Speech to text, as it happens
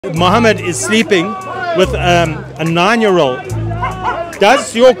Muhammad is sleeping with a 9-year-old.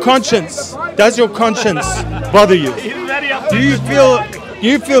 Does your conscience bother you? Do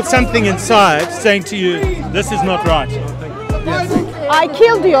you feel something inside saying to you, this is not right? I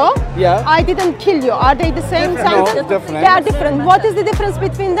killed you. Yeah. I didn't kill you. Are they the same sentence? No, different. They are different. What is the difference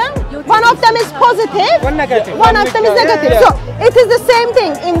between them? One of them is positive. One negative. One of them is negative. Yeah. So it is the same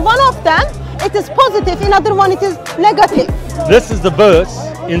thing. In one of them, it is positive. In other one, it is negative. This is the verse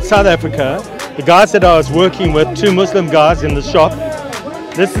in South Africa. The guys that I was working with, 2 Muslim guys in the shop.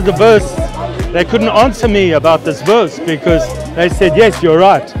 This is the verse. They couldn't answer me about this verse because they said, yes, you're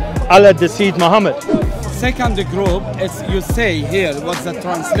right. Allah deceived Muhammad. Second group, it's you say here what's the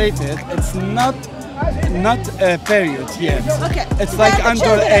translated. It's not a period yet. Okay. It's like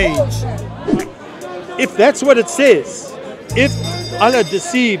underage. If that's what it says, if Allah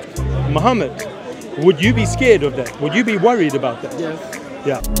deceived Muhammad, would you be scared of that? Would you be worried about that? Yes.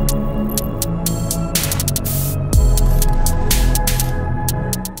 Yeah.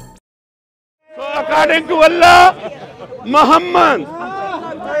 So according to Allah, Muhammad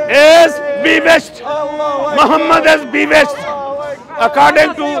is bewitched. Muhammad is bewitched.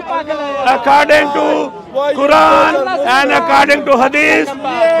 According to Quran and according to Hadith,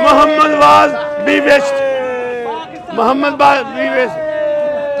 Muhammad was bewitched. Muhammad was bewitched.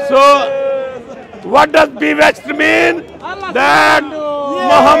 So what does bewitched mean? That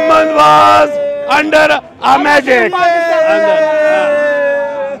Muhammad was under a magic.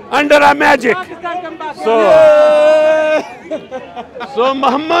 Under a magic. So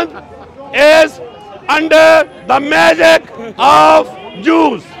Muhammad is under the magic of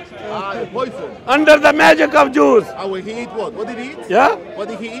Jews. Poison. Under the magic of Jews. Will he eat what? What did he eat? Yeah? What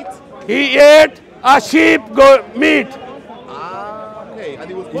did he eat? He ate a sheep meat. Okay.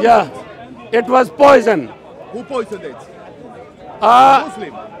 And it was poisoned. Yeah. It was poison. Who poisoned it?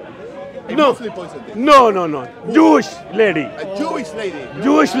 Muslim. A No. Muslim poisoned it. No. Jewish lady. A Jewish lady.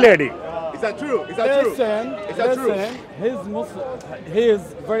 Jewish lady. Is that true? Is that true? Is that true? He is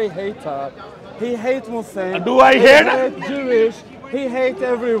very hater. He hates Muslims. Do I He hate? hates Jewish. He hates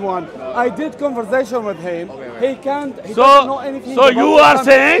everyone. I did conversation with him. He can't. He So, doesn't know anything. so about you Islam. are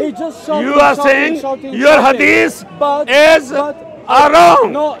saying, He just shouting, you are saying shouting, your shouting. hadith But is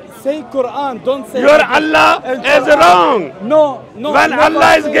wrong. No, say Quran. Don't say. Your hadith. Allah And is Quran. wrong. No. When never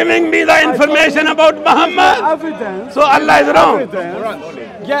Allah is say- giving me the I told information him, about give me Muhammad, evidence. so Allah is wrong. Evidence. Quran only.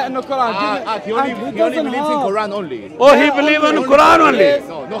 Yeah, in the Quran. He only believes in Quran only. Oh, he believes in Quran only. Yes.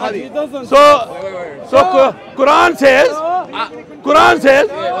 No And he hadith. doesn't. So Quran says,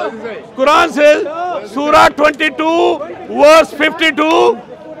 Quran says, Surah 22, verse 52,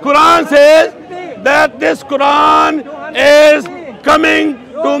 Quran says that this Quran is coming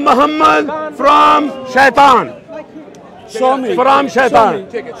to Muhammad from Shaitan. Show me. From Shaitan.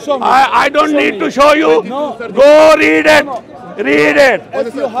 Show me. I don't need to show you. No. Go read it. Read it.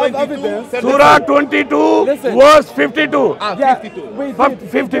 If you have evidence. Surah 22, Listen. verse 52. Yeah, 52. we Fif- did.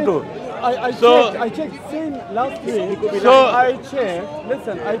 52. I So- checked same last week. So- I checked.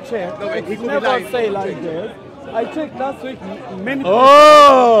 Listen, I checked. No, wait, he It's could be never lying. say like this. I checked last week many times.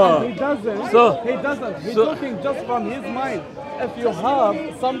 Oh. He doesn't. So- he doesn't. He's so- talking just from his mind. If you have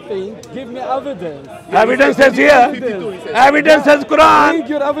something, give me evidence. Evidence says here. Evidence says Quran. Read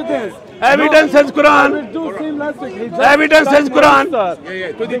your evidence. Evidence says I Quran. will do same last week. He just Evidence says got my Quran. answer.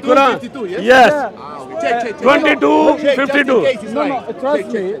 Yeah. 22, Quran. 52, yes? Yes. Check. 22, Check, just in 52. case he's No, right. trust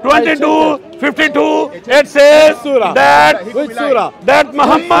me. 22, 52. It says Surah. that Which surah?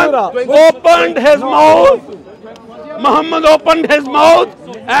 Muhammad Surah. opened his mouth. Muhammad opened his mouth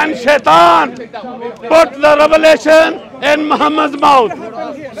and Shaitan put the revelation in Muhammad's mouth.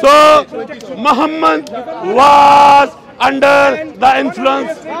 So Muhammad was under the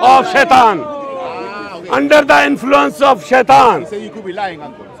influence of Shaitan. Under the influence of Shaitan. So you could be lying,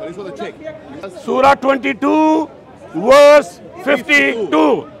 uncle. So this was a check. Surah 22, verse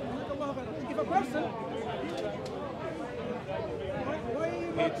 52.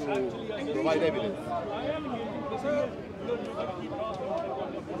 Need to provide evidence.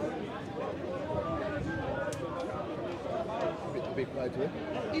 Big right here.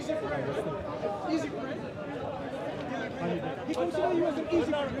 Easy Quran. Easy Quran. He considered you as an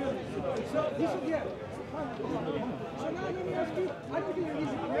easy Quran. So he said, yeah. So now let me ask you, I give you an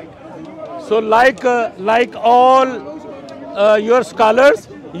easy Quran. So like all your scholars,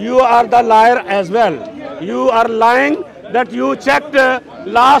 you are the liar as well. You are lying that you checked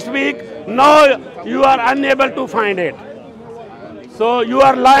last week. Now you are unable to find it. So you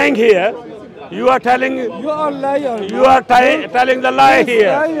are lying here. You are telling. You are liar. You are telling the lie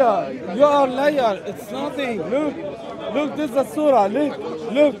here. Liar. You are liar. It's nothing. Look. Look, this is the surah.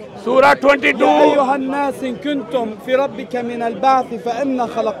 Look. Surah 22. يا أيها الناس إن كنتم في ربك من البعث فإنا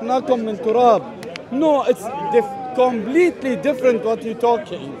خلقناكم من تراب. No, it's completely different what you're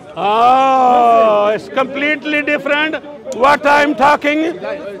talking. Oh, it's completely different what I'm talking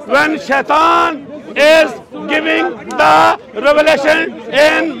when Shaitan is giving the revelation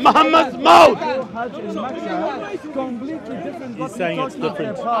in Muhammad's mouth. He's saying it's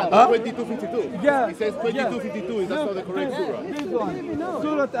different. 2252. Yeah. He says 2252 is that's not the correct surah. This one.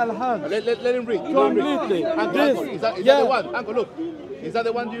 Surah Al-Hajj. Let him read. Completely. Uncle, is that the one? Uncle, look. Is that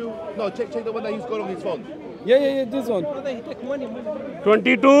the one you... No, check the one that he's got on his phone. Yeah, this one.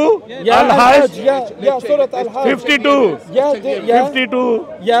 22? Yeah, Al-Hajj? Yeah, Surah Al-Hajj. 52? Yeah, 52?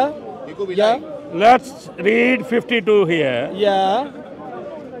 Yeah. He could be Yeah. lying. Let's read 52 here. Yeah.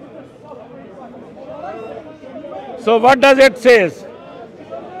 So what does it say?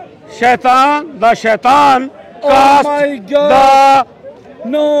 Shaitan, the Shaitan Oh cast my God.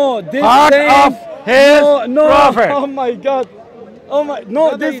 No, this heart thing, of his no, prophet. Oh my God. Oh my,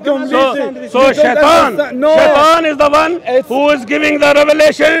 no, this completely. So you don't Shaitan, understand. No. Shaitan is the one It's- who is giving the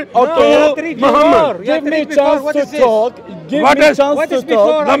revelation to Muhammad. Give me chance to talk. Give What me is- chance what to is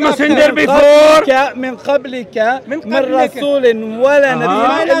talk. The messenger before. من قبلك من رسول ولا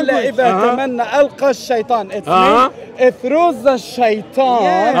نبي إلا إذا تمنى ألقى الشيطان. It's me. Through the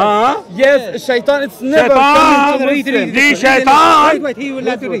shaitan. Yes, shaitan. It's never coming to Muslim. The Shaitan, Wait, he will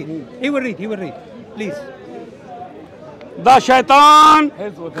have to read. He will read. Please. the Shaitan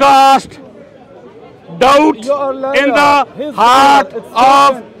cast doubt You are liar. in the His heart it's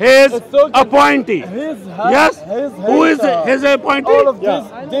of spoken. his It's spoken. appointee. His heart, Yes? his Who is hater. his appointee? All of Yeah.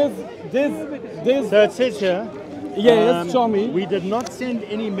 this. So it says here, Yes, show me. we did not send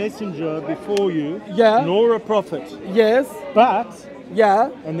any messenger before you, Yeah. nor a prophet, Yes, but, yeah,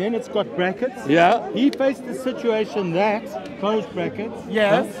 and then it's got brackets. Yeah. He faced the situation that, close brackets,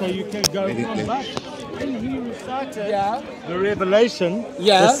 Yes. so you can go from, but when he recited yeah. the revelation,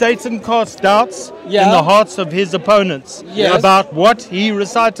 Yeah. the Satan cast doubts Yeah. in the hearts of his opponents Yes. about what he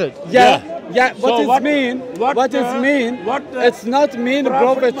recited. Yeah. What So is what- mean? what, What is mean? what, It's not mean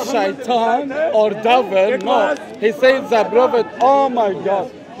Prophet prophet Muhammad shaitan said, or devil. it No, was- he says the prophet. Oh my God.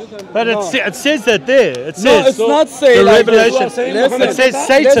 But No. it says that there. It No, says it's not say the like revelation. this. Listen, It says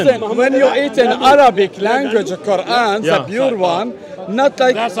Satan. Listen, when you eat in Arabic language, Quran, Yeah. the pure one, not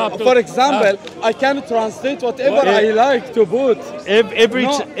like, That's up to- for example, I can translate whatever I like to put. Every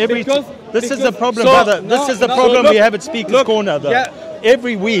No, because- this is the because- problem, so- brother. no, This is the no, problem look, we have at Speaker's look, Corner, though. yeah.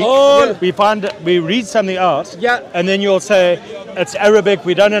 Every week All- we read something out, Yeah. and then you'll say it's Arabic.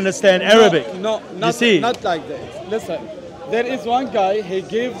 We don't understand Arabic. No, you not, see, not like this. Listen, there is one guy, he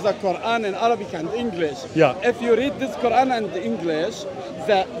gives the Quran in Arabic and English. Yeah. If you read this Quran and English,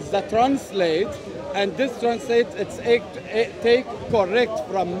 the translate, and this translate, it's take correct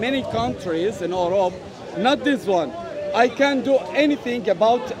from many countries in Europe, not this one. I can do anything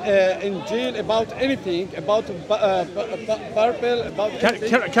about Injil, about anything, about purple, about anything,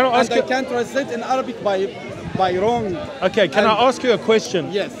 can I ask and you- I can translate in Arabic by wrong. okay, can I ask you a question?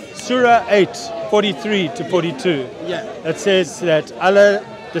 Yes. Surah 8, 43 to 42. Yeah. It says that Allah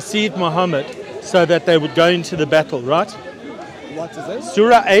deceived Muhammad so that they would go into the battle, right? What is it?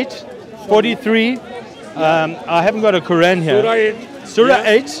 Surah 8, 43. I haven't got a Quran here. Surah 8. Surah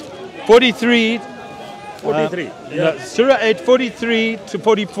 8, 43. 43. No, Surah 8, 43 to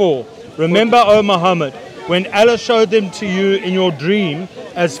 44. Remember, O Muhammad, when Allah showed them to you in your dream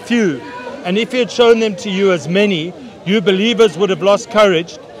as few, and if He had shown them to you as many, you believers would have lost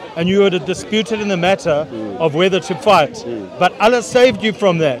courage and you would have disputed in the matter of whether to fight. But Allah saved you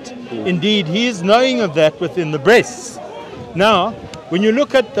from that. Indeed, He is knowing of that within the breasts. Now, when you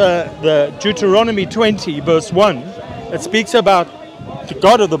look at the Deuteronomy 20, verse 1, it speaks about the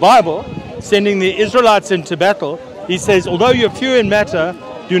God of the Bible sending the Israelites into battle. He says, although you're few in matter,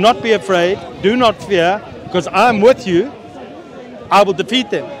 do not be afraid, do not fear, because I'm with you, I will defeat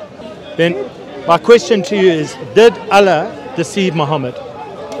them. Then my question to you is, did Allah deceive Muhammad?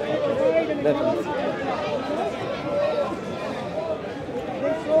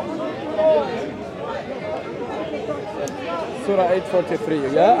 Surah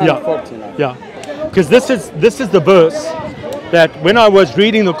 8:43, yeah? And Yeah. 49. Yeah, because this is the verse that when I was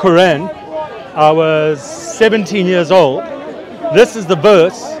reading the Quran, I was 17 years old. This is the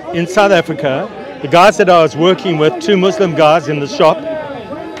verse in South Africa. The guys that I was working with, two Muslim guys in the shop,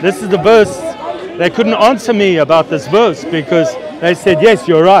 this is the verse. They couldn't answer me about this verse because they said, yes,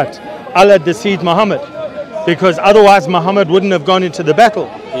 you're right. Allah deceived Muhammad because otherwise Muhammad wouldn't have gone into the battle.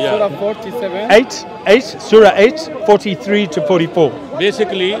 Surah 47. 8, Surah 8, 43 to 44.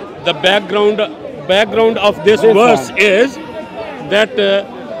 Basically, the background of this verse is that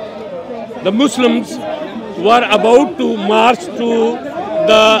the Muslims were about to march to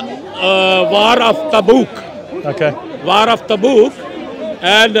the war of Tabuk. Okay. War of Tabuk,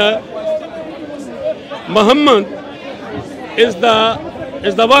 and Muhammad is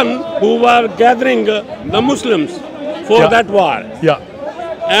the one who were gathering the Muslims for that war. Yeah.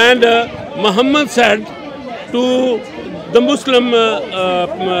 And Muhammad said to the Muslim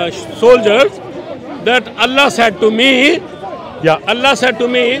soldiers that Allah said to me, Allah said to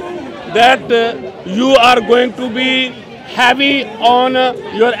me that you are going to be heavy on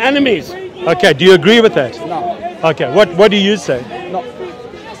your enemies. Okay, do you agree with that? No. Okay, what do you say? No.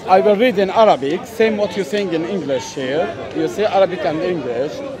 I will read in Arabic, same what you're saying in English here. You say Arabic and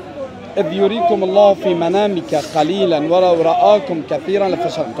English. إذ يريكم الله في منامك قليلا ولو رآكم كثيرا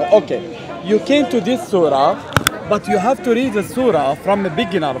لفشلتم. Okay, you came to this surah, but you have to read the surah from a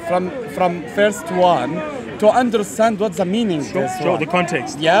beginner, from first one, to understand what's the meaning. Sure, the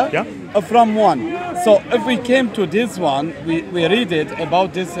context. Yeah? Yeah. From one. So if we came to this one, we read it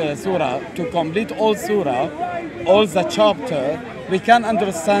about this surah, to complete all surah, all the chapter, we can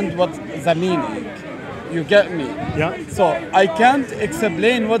understand what the meaning. You get me? Yeah. So I can't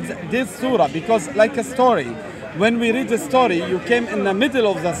explain what this surah, because like a story, when we read the story, you came in the middle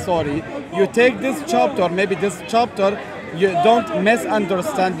of the story, you take this chapter, maybe this chapter, you don't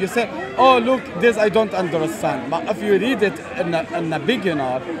misunderstand. You say, oh look, this I don't understand. But if you read it in a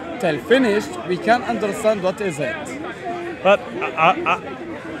beginner till finished, we can understand what is it. But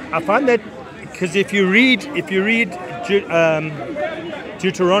I find that because if you read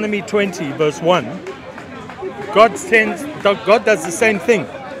Deuteronomy 20 verse 1, God does the same thing.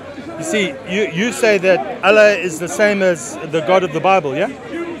 You see, you say that Allah is the same as the God of the Bible, yeah?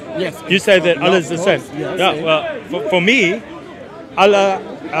 Yes. You say that Allah is the same. Yes. Yeah. Well, for me, Allah,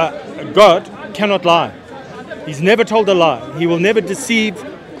 God cannot lie. He's never told a lie. He will never deceive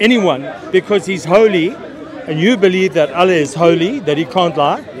anyone because He's holy, and you believe that Allah is holy, that He can't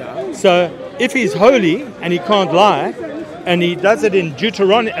lie. Yeah. So if He's holy and He can't lie, and He does it in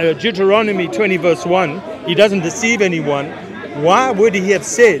Deuteronomy 20 verse 1, He doesn't deceive anyone, why would He have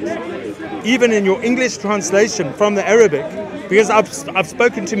said, even in your English translation from the Arabic, because I've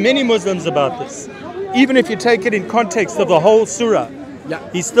spoken to many Muslims about this, even if you take it in context of the whole surah,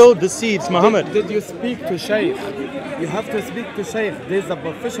 He still deceives Muhammad. Did you speak to Shaykh? You have to speak to Shaykh. There's a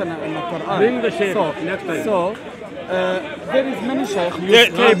professional in the Quran. Bring the Shaykh next time. So there is many Shaykh.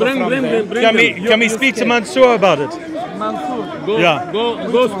 Can we speak to Mansour about it? Mansour.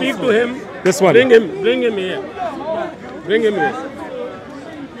 Go speak to him. This one. Bring him here. Bring him here.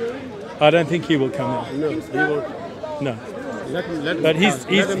 I don't think he will come in. No, he won't. No. Let him But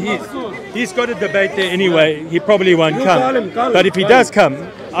come. he's got a debate there anyway. He probably won't You come. call him, But if he does come,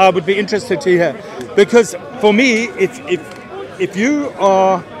 I would be interested to hear. Because for me, if you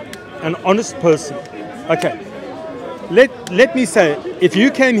are an honest person, okay, let me say, if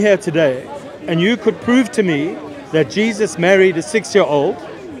you came here today and you could prove to me that Jesus married a 6-year-old,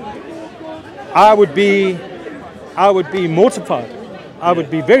 I would be mortified. I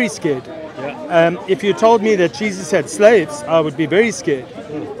would be very scared. If you told me that Jesus had slaves, I would be very scared.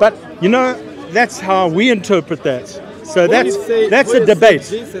 But you know, that's how we interpret that. So that's a debate.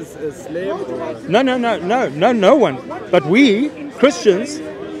 Jesus is slave or? No one. But we Christians,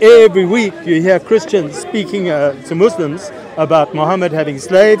 every week you hear Christians speaking to Muslims about Muhammad having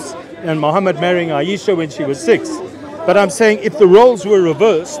slaves and Muhammad marrying Aisha when she was 6. But I'm saying if the roles were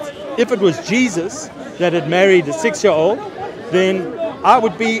reversed, if it was Jesus that had married a 6-year-old, then I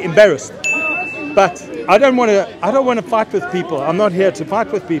would be embarrassed. But I don't want to fight with people. I'm not here to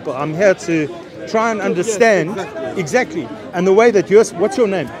fight with people. I'm here to try and understand exactly. And the way that what's your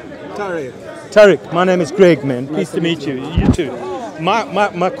name? Tariq. Tariq. My name is Greg, man. Pleased to meet you. You too.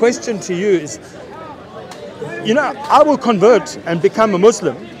 My question to you is, you know, I will convert and become a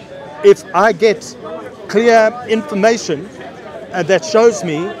Muslim if I get clear information that shows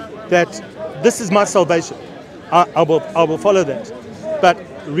me that this is my salvation. I will follow that. But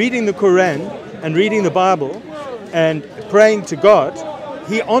reading the Quran and reading the Bible and praying to God,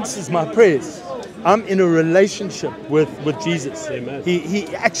 He answers my prayers. I'm in a relationship with Jesus. Amen. He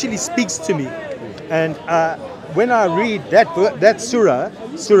actually speaks to me. And when I read that surah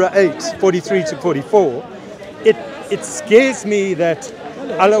 8, 43 to 44, it scares me that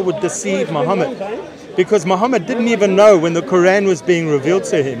Allah would deceive Muhammad. Because Muhammad didn't even know when the Quran was being revealed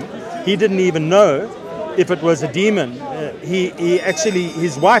to him. He didn't even know if it was a demon. He actually,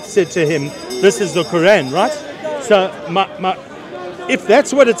 his wife said to him, this is the Quran, right? So if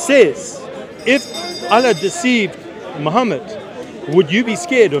that's what it says, if Allah deceived Muhammad, would you be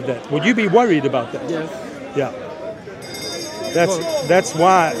scared of that? Would you be worried about that? Yes. Yeah. That's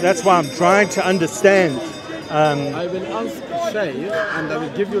why I'm trying to understand. I will ask Shaykh and I will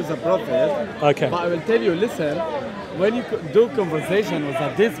give you the prophet. Okay. But I will tell you, listen, when you do conversation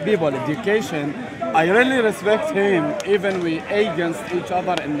with these people, education, I really respect him, even we against each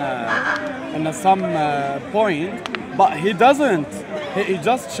other in some point, but he doesn't. He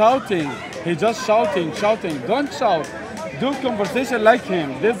just shouting. He just shouting. Don't shout. Do conversation like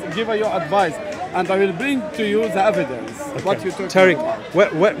him. This give you advice, and I will bring to you the evidence. Okay. What you talking Tariq, about.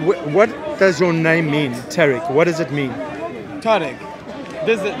 what does your name mean, Tariq? What does it mean? Tariq.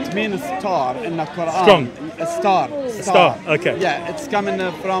 It means star in the Quran. Strong. A star. Star, okay. Yeah, it's coming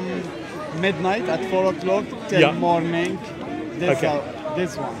from midnight at 4 o'clock till morning.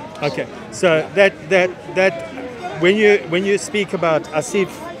 This one. Okay. So that when you speak about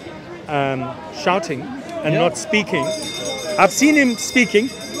Asif shouting and not speaking, I've seen him speaking.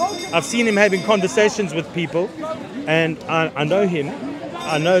 I've seen him having conversations with people, and I know him.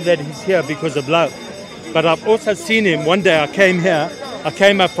 I know that he's here because of love. But I've also seen him. One day I came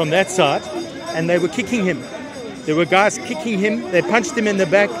up from that side, and they were kicking him. There were guys kicking him. They punched him in the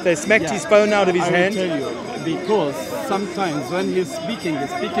back. They smacked his phone out of his hand. I will tell you, because sometimes when he's speaking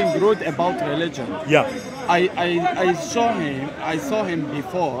rude about religion. Yeah. I saw him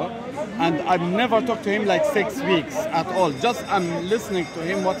before, and I've never talked to him like 6 weeks at all. Just I'm listening to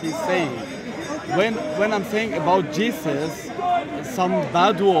him what he's saying. When I'm saying about Jesus, some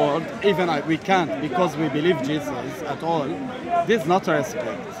bad word, even we can't because we believe Jesus at all. This is not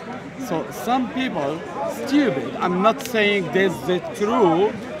respect. So some people stupid. I'm not saying this is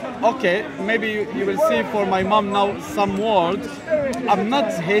true. Okay, maybe you will see for my mom now some words. I'm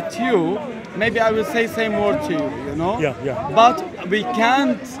not hate you. Maybe I will say same word to you, you know? Yeah. But we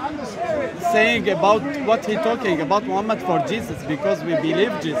can't saying about what he talking about Muhammad for Jesus because we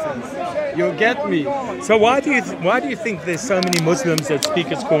believe Jesus. You get me? So why do you think there's so many Muslims at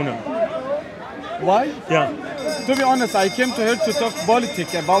Speaker's Corner? Why? Yeah. To be honest, I came to here to talk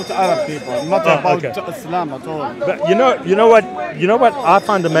politics about Arab people, not about Islam at all. But you know what I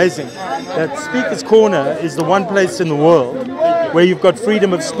find amazing? That Speaker's Corner is the one place in the world where you've got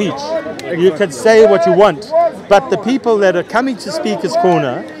freedom of speech. You can say what you want, but the people that are coming to Speaker's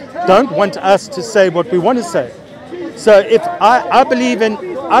Corner don't want us to say what we want to say. So if I believe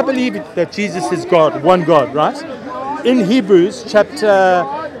that Jesus is God, one God, right? In Hebrews chapter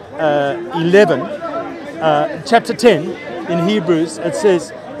 10 in Hebrews, it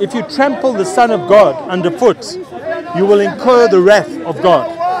says, if you trample the Son of God underfoot, you will incur the wrath of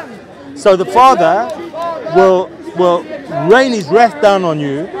God. So the Father will rain his wrath down on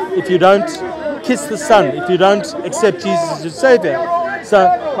you if you don't kiss the Son, if you don't accept Jesus as your Savior. So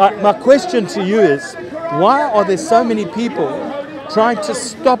my question to you is, why are there so many people trying to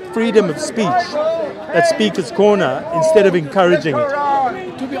stop freedom of speech at Speaker's Corner instead of encouraging it?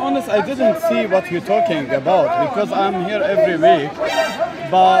 To be honest, I didn't see what you're talking about because I'm here every week.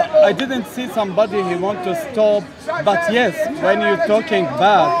 But I didn't see somebody who want to stop. But yes, when you're talking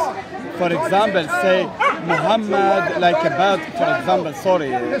bad, for example, say Muhammad, like a bad, for example,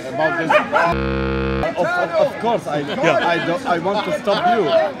 sorry about this. Of course, I want to stop you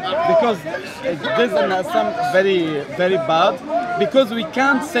because this is some very, very bad. Because we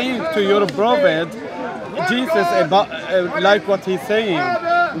can't say to your prophet, Jesus about like what he's saying.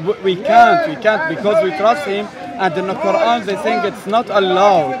 We can't because we trust him, and in the Quran they think it's not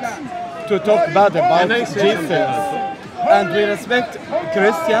allowed to talk bad about Jesus. And we respect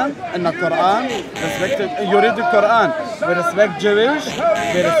Christian in the Quran, you read the Quran, we respect Jewish,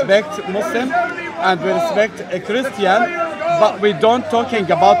 we respect Muslim, and we respect a Christian, but we don't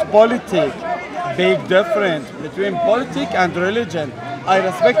talking about politics. Big difference between politics and religion. I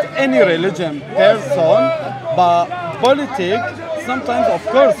respect any religion person, but politics, sometimes of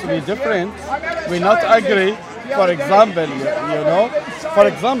course we different, we not agree. For example, you know, for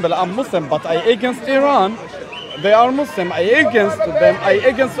example, I'm Muslim, but I against Iran. They are Muslim, I against them, I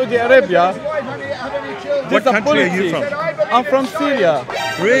against Saudi Arabia. What country are you from? I'm from Syria.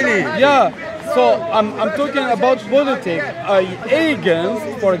 Really? Yeah. So I'm talking about politics. I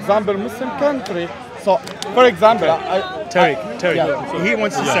against, for example, Muslim country. So, for example, Tariq, he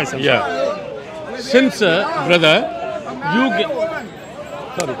wants to say something. Yeah. Since, brother,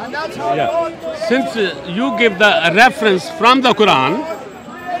 since you give the reference from the Quran,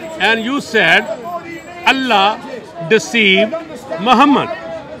 and you said Allah deceived Muhammad.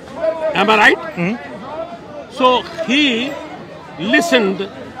 Am I right? Mm-hmm. So he listened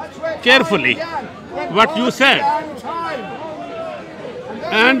carefully what you said.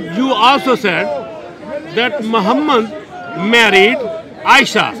 And you also said that Muhammad married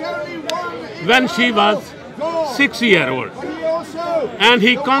Aisha when she was 6 years old. And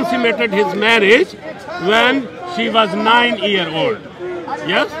he consummated his marriage when she was 9 years old.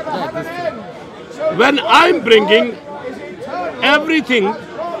 Yes? When I'm bringing everything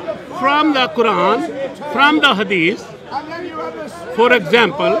from the Quran, from the Hadith, for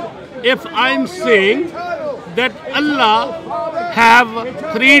example, if I'm saying that Allah have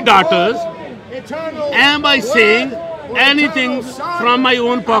 3 daughters, am I saying anything from my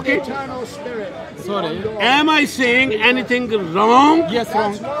own pocket? Sorry. Am I saying anything wrong? Yes,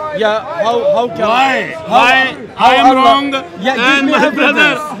 wrong. Yeah, how can Why? how I am Allah- wrong Yeah, give and me my evidence.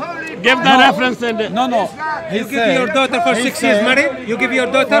 brother give the reference and No, no. You give your daughter for 6 years married? You give your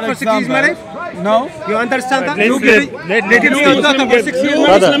daughter for 6 years married? No. You understand that? Let You him give your daughter for 6 years married?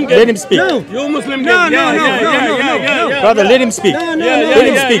 Brother, let him speak. No. You Muslim No, give. no, Yeah, no, yeah, no, yeah, no, yeah, no, yeah, no. yeah. Brother, let him speak. No, no, Yeah, no, Let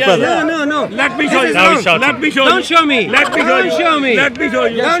him yeah, speak, yeah, brother. no, no, no. Let me show you. Now he's shouting. Let me show you. Don't show me. Let me show Don't you. show me. Let me show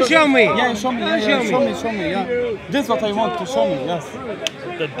you. Don't show me. Yeah, show me. Yeah, yeah, show me. Yeah. This is what I want to show me. Yes.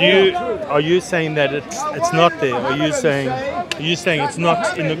 Are you saying that it's not there? Are you saying it's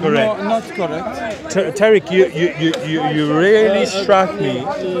not in the No, Quran? not correct. Tariq, you really strike me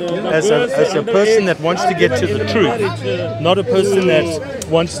as a person that wants to get to the truth, not a person that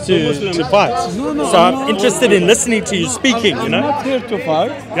wants to fight. So I'm interested in listening to you speaking. You I'm know? not here to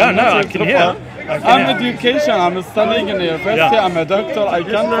fight. Yeah, I'm no, not I here can to hear. fight. I can I'm hear. education. I'm studying in the university. Yeah. I'm a doctor. I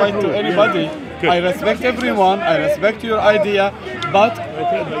can't fight to anybody. Good. I respect everyone. I respect your idea, but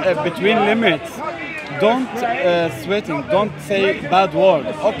between limits. Don't sweating. Don't say bad words.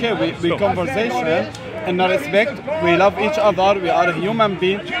 Okay, we conversation and respect. We love each other. We are a human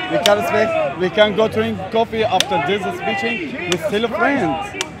being. We can respect. We can go drink coffee after this speeching. We're still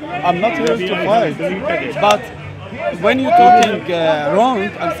friends. I'm not here to fight, but when you're talking wrong,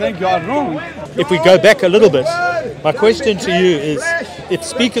 I'm saying you are wrong. If we go back a little bit, my question to you is, if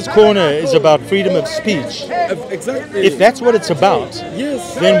Speaker's Corner is about freedom of speech, Exactly. if that's what it's about,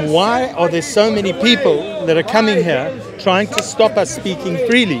 Yes. then why are there so many people that are coming here trying to stop us speaking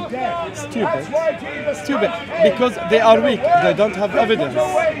freely? Stupid. Because they are weak. They don't have evidence.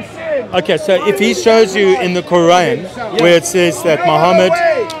 Okay, so if he shows you in the Quran where it says that Muhammad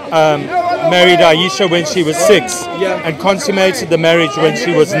married Aisha when she was 6 and consummated the marriage when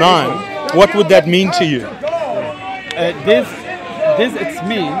she was 9, what would that mean to you? This it's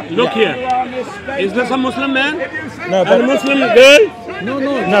me. Look here. Is this a Muslim man? No, A Muslim girl?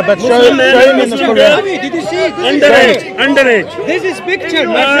 No, but show him in the Quran. Did you see it? Underage. This is picture,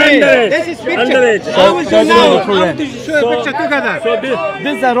 my friend. Underage. This is picture. Underage. I will Show do them now. the I Quran. will show a picture together. So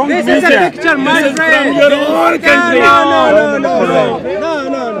This is a wrong This is a picture, my This is friend. from your own country.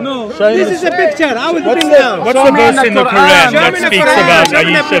 No. Show him This the- is a picture. I will What's bring the, now. what's Show the me in verse the in the Quran. Quran Show that me in the speaks Quran. about Show me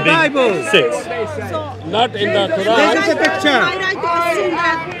in Aisha the Bible. being 6? Not in the This Quran. is a picture. Am I right to assume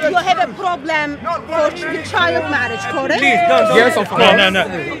that you have a problem with child marriage, correct? Please, don't. Yes, of course.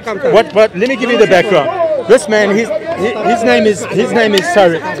 No. What? Let me give you the background. This man, his name is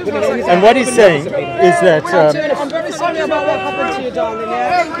Tariq, and what he's saying is that. I'm very sorry about what happened to you, darling.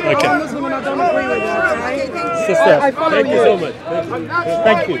 Yeah? Okay. I'm Muslim and I don't agree with that. Right? Sister, I follow Thank you so much.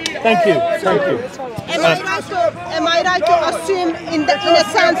 thank you. Am I right to assume in a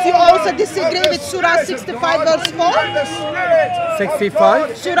sense you also disagree with Surah 65 verse 4?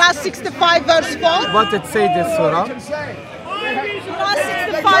 65. Surah 65 verse 4? What it say this surah? Surah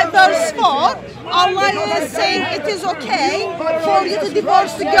 65 verse 4, Allah is saying it is okay for you to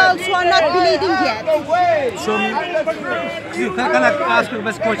divorce the girls who are not bleeding yet. Can I ask you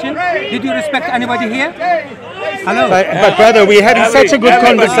a question? Did you respect anybody here? Hello? But brother, we're having such a good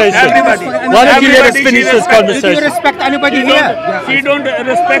conversation. Why don't you let us finish this Did you conversation? respect anybody here? She don't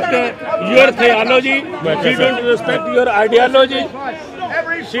respect your theology. She don't respect your ideology.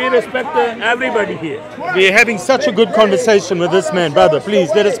 She respects everybody here. We're having such a good conversation with this man, brother. Please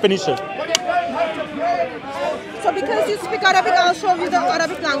let us finish it. So because you speak Arabic, I'll show you the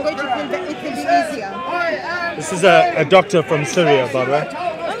Arabic language, it will be easier. This is a doctor from Syria, by the way.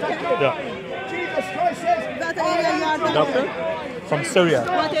 Yeah, That area you are the Doctor? from Syria.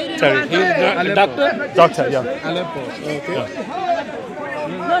 What area Tariq. you are the Doctor? Doctor, yeah.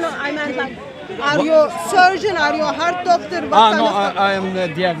 No, I meant like, are you a surgeon, are you a heart doctor? What kind No, of I am the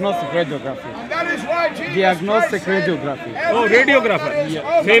diagnostic radiography. Diagnostic radiography. Oh, radiographer.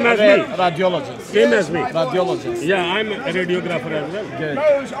 Same as me. Radiologist. Same as me. Radiologist. Yeah, I'm a radiographer as well. Good.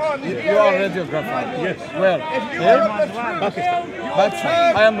 You are radiographer. Yes. Where? Here? Pakistan.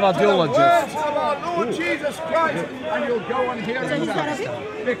 Pakistan. I am radiologist. Lord Jesus Christ, and you'll go on here Is it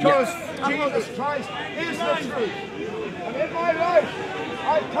Arabic? because Jesus Christ is the truth. And in my life,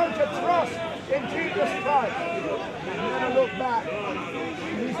 I've come to trust in Jesus Christ. And never look back.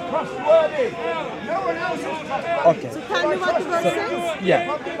 He's trustworthy. No one else is trustworthy. Okay. So tell me what the verse says.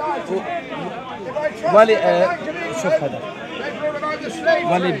 Yeah. If I trust ولي them, شوف هذا.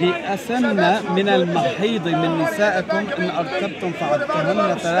 ولبئسن من المحيض من نسائكم إن أرتبتم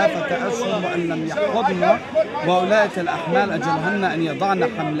فعدتهن 3 أشهر وإن لم يحضن وأولئك الأحمال أجلهن أن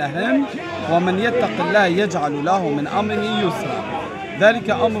يضعن حملهن ومن يتق الله يجعل له من أمره يسرا ذلك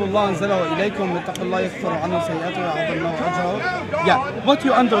أمر الله أنزله إليكم واتقوا الله يغفر عنه سيئاته ويعظم له أجره. Yeah, what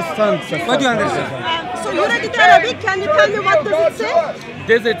you understand, sister? What do you understand? So you read it Arabic, can you tell me what does it say?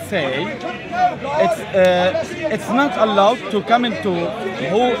 Does it say it's not allowed to come into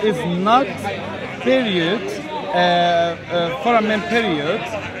who is not period foreign period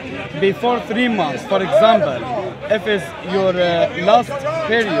before 3 months? For example, if it's your last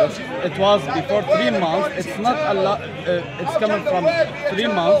period, it was before 3 months. It's not allowed. It's coming from 3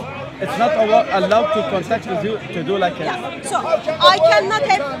 months. It's not allowed to contact with you to do like a. Yeah. So I cannot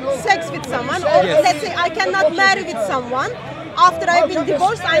have sex with someone, or Yes. let's say I cannot marry with someone. After I've been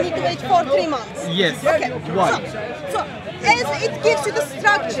divorced, I need to wait for 3 months. Yes. Okay. Why? So as it gives you the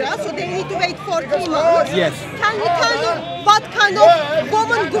structure, so they need to wait for 3 months. Yes. Can you tell me what kind of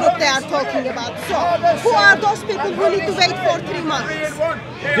woman group they are talking about? So who are those people who need to wait for 3 months?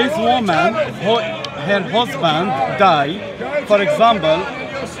 This woman, her husband died. For example,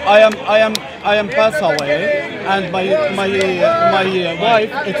 I am passed away, and my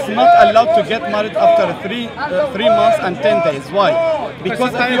wife, it's not allowed to get married after 3 months and 10 days. Why?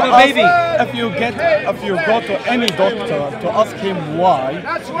 Because if you go to any doctor to ask him why,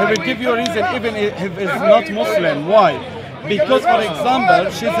 he will give you a reason even if he's not Muslim. Why? Because, for example,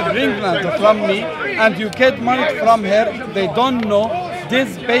 she's pregnant from me, and you get married from her, they don't know this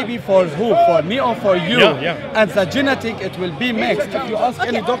baby for who, for me or for you. Yeah. And the genetic, it will be mixed if you ask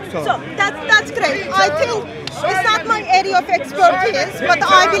any doctor. So that's great. I think it's not my area of expertise, but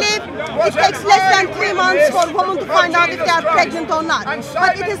I believe it takes less than 3 months for women to find out if they are pregnant or not.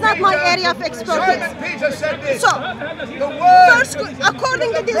 But it is not my area of expertise. So, first,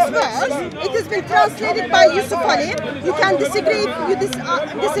 according to this verse, it has been translated by Yusuf Ali. You can disagree if you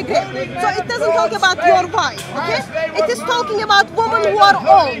disagree. So it doesn't talk about your wife, okay? It is talking about women who are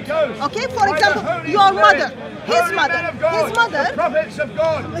old, okay? For example, your mother. His mother,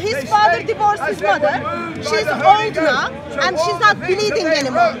 his father divorced his mother. She's old now and she's not bleeding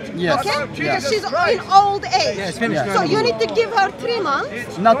anymore. Yes. Okay? Yes. Because she's in old age. Yes, finished. So you need to give her 3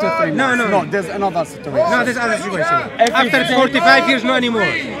 months. Not a 3 months. No. No, there's another situation. No, this other situation. If After you- 45 years, no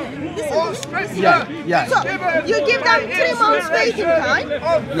anymore. Yeah. So you give them 3 months waiting time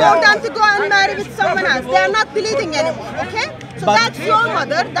for them to go and marry with someone else. They are not bleeding anymore, okay? So But- that's your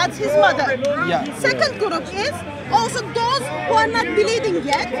mother, that's his mother. Yeah. Second group is also those who are not bleeding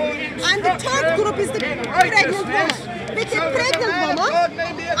yet. And the third group is the pregnant woman. With the pregnant woman,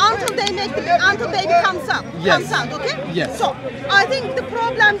 until baby comes out, okay? Yes. So I think the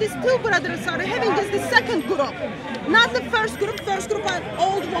problem these two brothers are having is the second group, not the first group. First group are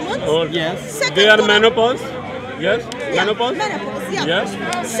old women. Yes. Second They are group, menopause? Yes? yeah, Menopause? yeah. Yes.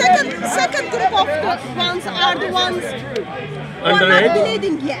 Second group of the ones are the ones who are not Underage?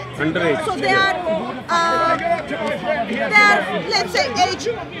 bleeding yet. Underage. So they are let's say age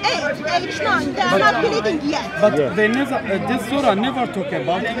 9. They are not bleeding yet. But they never, this surah never talk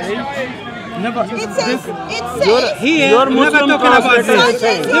about age. Never. It says Here, Your never Muslim talking about translation such as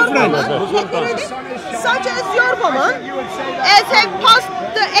this. your Different. woman, let me read it. Such as your woman, as have passed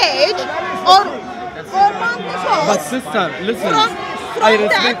the age or monthly But pause, sister, listen. from I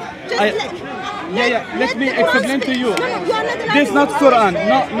that, respect. Let me the explain to you. No, you are not allowed This to not speak. Quran.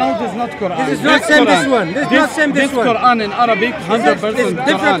 No, this is not Quran. This is not same this Quran. one. This is not same this one. Quran in Arabic, 100% This is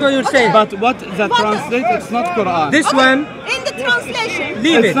different Quran. what you're saying. But what the translate, it's not Quran. This Okay, one, in the translation.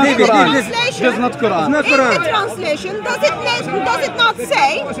 leave It's it, not leave it, Quran. leave this. This is not Quran. It's not In the Quran. translation, does it not say,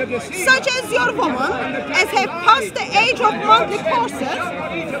 such as your woman, as have passed the age of monthly courses,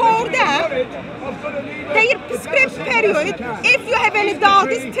 for them, their prescribed period, if you have any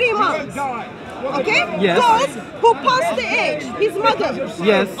doubt, is 3 months. Okay? Yes. Those who pass the age, his mother.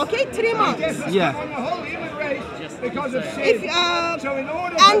 Yes. Okay, 3 months. Yeah. Because of sin. If,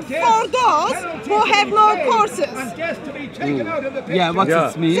 and for those who have no courses. And death to be taken out of the picture. Yeah, what Yeah.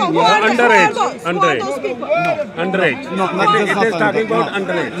 it means. So who Yeah. are, Underage. who are those? Who are Underage. those people? Underage. No, It is not talking about no.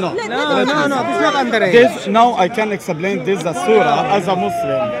 underage. No. No, this is not underage. This now I can explain this the surah as a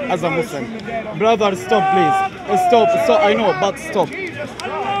Muslim. Brother, stop please. Stop. So I know, but stop.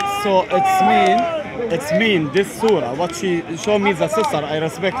 So it's mean this surah. What she showed me, the sister, I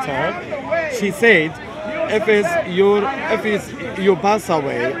respect her. She said, you pass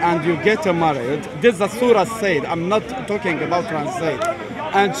away and you get married, this the surah said. I'm not talking about translate.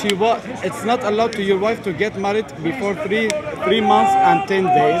 And it's not allowed to your wife to get married before 3 months and 10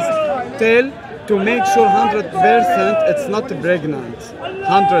 days till to make sure 100% it's not pregnant.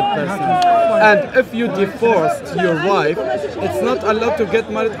 100%. And if you divorced your wife, it's not allowed to get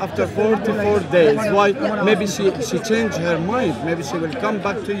married after 44 days. Why? Maybe she changed her mind. Maybe she will come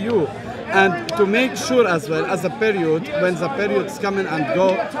back to you. And to make sure as well as a period, when the periods come in and go,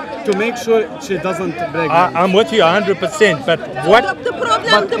 to make sure she doesn't pregnant. I'm with you 100%, but what? The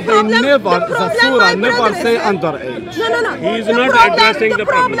surah never say underage. No. He's not addressing the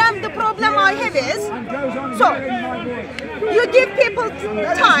problem. The problem I have is, so you give people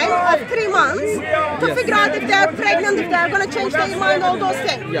time of 3 months to figure out if they're pregnant, if they're going to change their mind, all those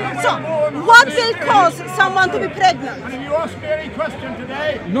things. Yeah. So what will cause someone to be pregnant?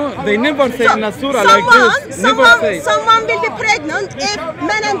 No, they never say in a surah like this. Someone will be pregnant if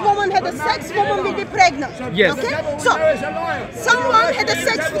man and woman had a sex, woman will be pregnant. Yes. Okay? So someone had a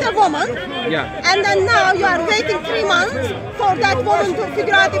sex with a woman, and then now you are waiting 3 months for that woman to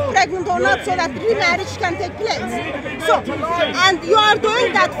figure out if pregnant or not so that remarriage can take place. So, and you are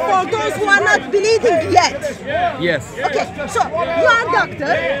doing that for those who are not bleeding yet. Yes. Okay, so you are a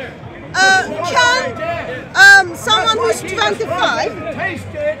doctor. Can someone who is 25,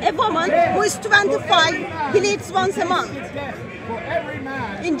 a woman who is 25 bleeds once a month?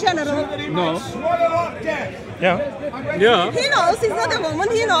 In general? No. Yeah. He knows, he's not a woman,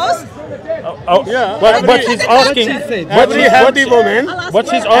 he knows. What she's asking, Every healthy woman, what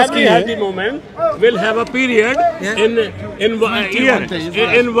she's every asking healthy you, woman will have a period in 1 year,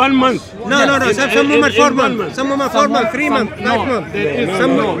 in 1 month. No. Some women 4 months. Some women 4 months, 3 months, 5 months.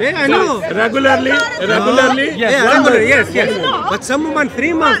 Some women, yeah, I know. Regularly. Yeah, regularly, yes. But some women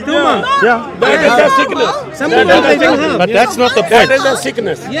 3 months, 2 months. yeah, That is a sickness. Some women they don't have. but that's not the That point. is a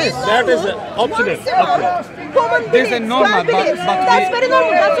sickness. Yes. That is optional. Woman This is believes, normal, girl believes. but That's very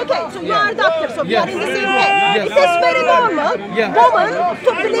normal, that's okay. So you are a doctor, so we are in the same way. Yes. It is very normal, woman to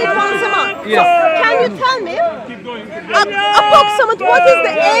bleed once a month. Yes. So can you tell me, approximately what is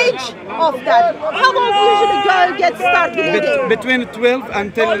the age of that? How old usually girl gets start bleeding? Between 12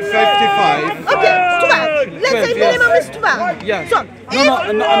 until 55. Okay, 12. Let's say 12, yes. minimum is 12. Yeah. So, No,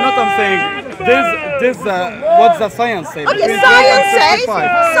 I'm not saying this. What's the science say? Okay, Between science 12 and says- 55.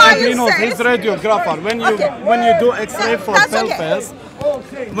 science And he knows, says- he's radiographer. Okay. When you do X-ray for That's okay. pelvis,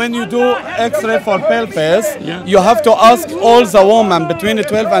 when you do X-ray for pelvis, you have to ask all the women between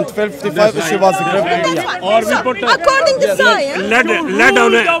 12 and 55 if she was pregnant. that's Yeah. fine. Or we So, put according to science, lead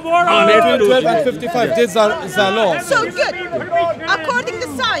on it. Between 12 and 55, these are the law. so good. According to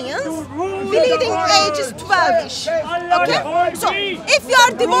science, bleeding age is 12-ish. Okay? So if you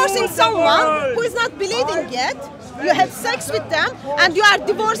are divorcing someone who is not bleeding yet, you have sex with them and you are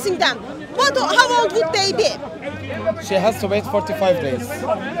divorcing them, how old would they be? She has to wait 45 days.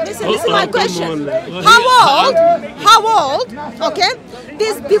 Listen my come question. on. How old, okay,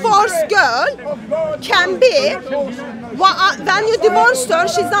 this divorced girl can be when you divorced her,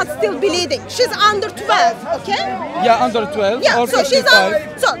 she's not still bleeding. She's under 12, okay? Yeah, under 12 Yeah, or so she's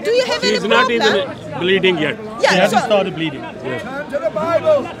 55. so do you have any She's not problem? even bleeding yet. She Yeah, hasn't so started bleeding.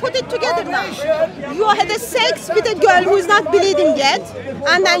 put it together now. You had a sex with a girl who is not bleeding yet,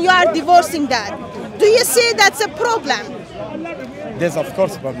 and then you are divorcing that. Do you see that's a problem? There's of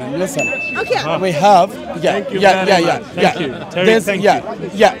course problem. Listen, Okay. we have Thank you. Terry, thank you.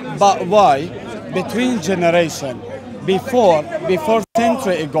 But why? Between generation, before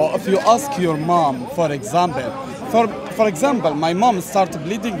century ago, if you ask your mom, for example, my mom started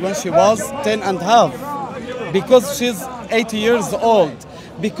bleeding when she was 10 and a half because she's 80 years old.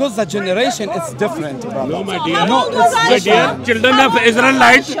 Because the generation is different, brother. No, my dear. How old was My dear, Aisha? children How of old was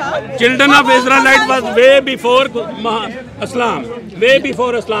Israelites, Aisha? children of How old was Israelites was Aisha? way before Islam. Way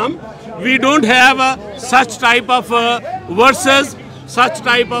before Islam. We don't have such type of verses, such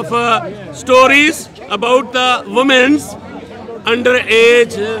type of stories about the women's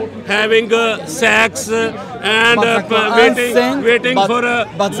underage having sex and waiting for a.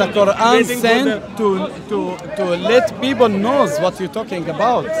 But the Quran sent to let people knows what you're talking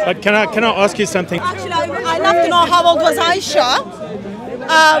about. But can I ask you something? Actually, I'd love to know how old was Aisha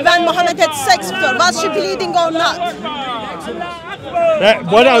when Muhammad had sex with her. Was she bleeding or not?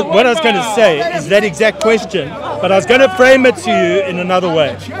 What I was going to say is that exact question, but I was going to frame it to you in another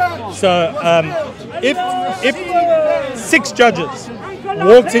way. So, if 6 judges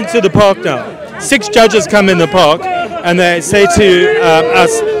walked into the park now, 6 judges come in the park and they say to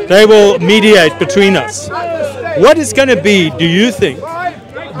us, they will mediate between us. What is going to be, do you think,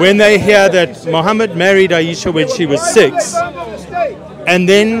 when they hear that Muhammad married Aisha when she was 6 and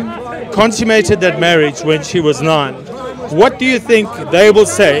then consummated that marriage when she was 9, what do you think they will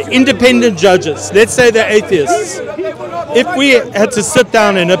say? Independent judges, let's say they're atheists. If we had to sit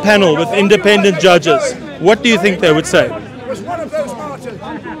down in a panel with independent judges, what do you think they would say?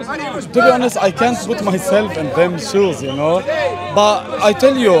 To be honest, I can't put myself in them shoes, you know. But I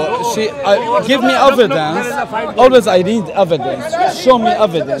tell you, give me evidence. Always I need evidence. Show me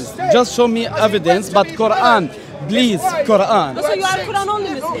evidence. Just show me evidence. But Quran, please, Quran. So you are Quran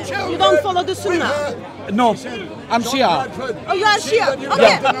only Muslim? You don't follow the Sunnah? No, I'm Shia. Oh, you are Shia?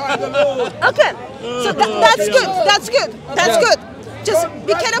 Okay. Okay. So that's good. That's good. That's good. Just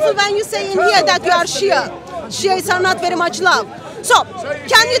be careful when you say in here that you are Shia. Shias are not very much love. So,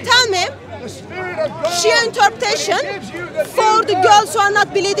 can you tell me Shia interpretation for the girls who are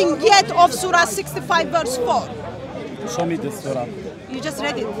not believing yet of Surah 65 verse 4? Show me this surah. You just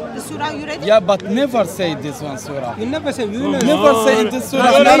read it. The surah you read it? Yeah, but never say this one surah. You never say. You Never say in this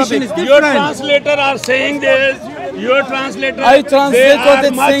surah in Arabic. Your translator are saying this. Your translator. I translate what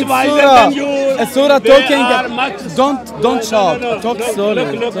it's saying surah. You. A surah talking. Don't shout. Talk slowly.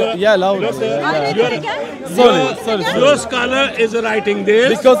 Yeah, loud. Sorry. Your scholar is writing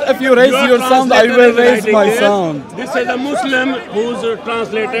this. Because if you raise your sound, I will raise my sound. This is a Muslim who's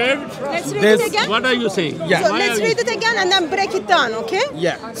translated. Let's read it again. What are you saying? Yeah. So let's read it again and then break it down, okay?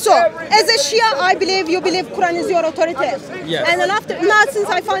 Yeah. So, as a Shia, I believe you believe Quran is your authority. Yes. And then now since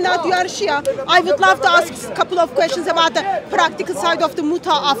I find out you are Shia, I would love to ask a couple of questions about the practical side of the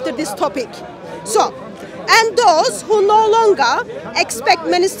muta after this topic. So, and those who no longer expect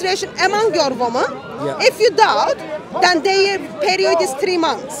menstruation among your women, if you doubt, then their period is 3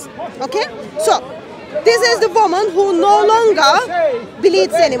 months. Okay? So, this is the woman who no longer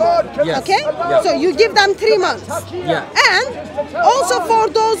bleeds anymore. Okay? So you give them 3 months. And also for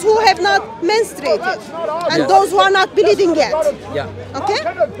those who have not menstruated and those who are not bleeding yet. Okay?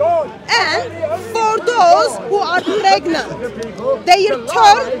 And for those who are pregnant, their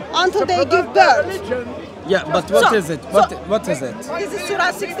turn until they give birth. Yeah, but what is it? What is it? This is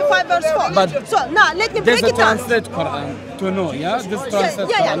Surah 65 verse 4. But so now let me break it down. Translate Quran to know, yeah? This translate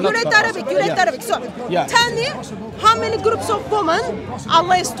Yeah, Quran, you read Arabic, you read Arabic. So tell me how many groups of women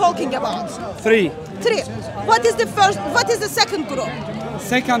Allah is talking about? 3. What is the first, what is the second group?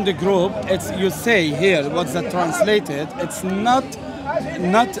 Second group, it's you say here what's the translated, it's not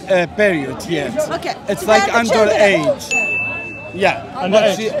a period yet. Okay. It's like underage. Yeah,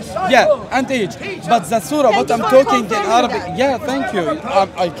 underage. But the surah, what I'm talking in Arabic. Yeah, thank you.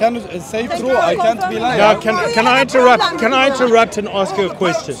 I can say true. I can't be lying. Now, can I interrupt? Can I interrupt and ask you a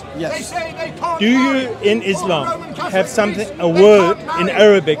question? Yes. Do you in Islam have a word in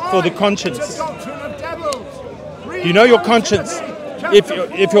Arabic for the conscience? You know your conscience.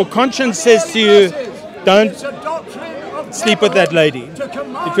 If your conscience says to you, don't sleep with that lady.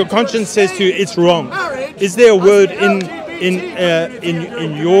 If your conscience says to you, it's wrong. Is there a word in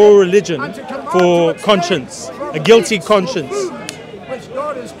your religion for conscience, a guilty conscience?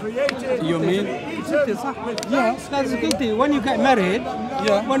 You mean? Yeah, that's guilty. When you get married,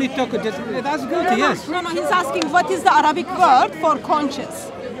 when you talk, that's guilty, yes. No, he's asking what is the Arabic word for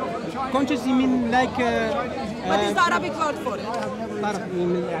conscience? Conscience, you mean like... what is the Arabic word for it?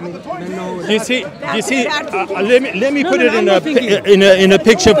 You see, let me put it in a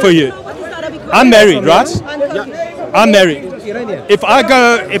picture for you. I'm married, right? I'm married. If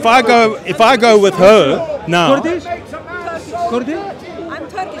I go with her now. Kurdish? I'm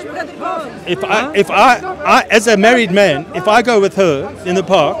Turkish, brother. If I as a married man, if I go with her in the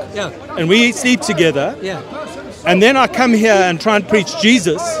park and we sleep together, and then I come here and try and preach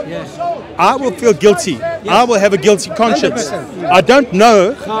Jesus, I will feel guilty. I will have a guilty conscience. 100%. I don't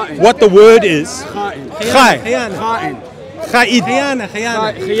know what the word is.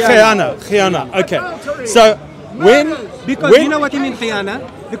 Khiyana. Okay. So because you know what you mean khiyana?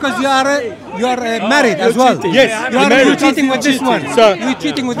 Because you are married as well. Yes, you're cheating with this one. So you're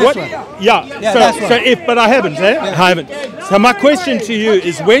cheating with this one. But I haven't. I haven't. So my question to you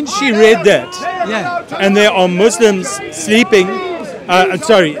is, when she read that, and there are Muslims sleeping.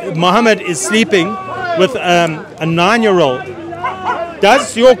 Muhammad is sleeping with a 9-year-old.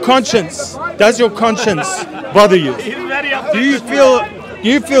 Does your conscience bother you? Do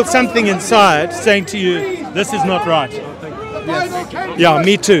you feel something inside saying to you, this is not right? Yes. Yeah,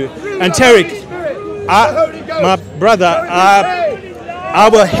 me too. And Tariq, my brother, I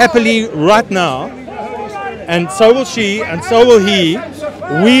will happily right now, and so will she, and so will he,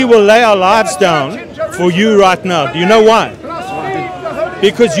 we will lay our lives down for you right now. Do you know why?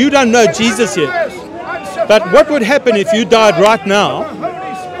 Because you don't know Jesus yet. But what would happen if you died right now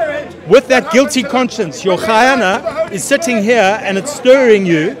with that guilty conscience, your chayana is sitting here and it's stirring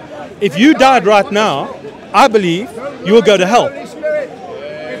you. If you died right now, I believe you will go to hell.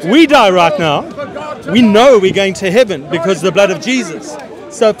 We die right now, we know we're going to heaven because of the blood of Jesus.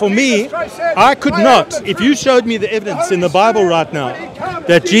 So for me, I could not, if you showed me the evidence in the Bible right now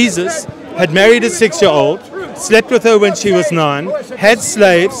that Jesus had married a 6-year-old, slept with her when she was 9, had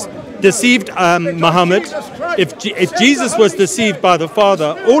slaves, deceived Muhammad, if Jesus was deceived by the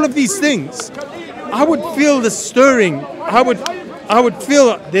Father, all of these things, I would feel the stirring. I would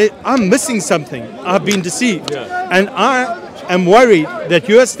feel that I'm missing something. I've been deceived. And I am worried that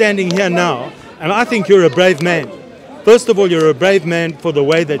you are standing here now, and I think you're a brave man. First of all, you're a brave man for the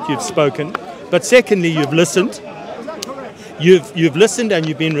way that you've spoken. But secondly, you've listened. You've listened and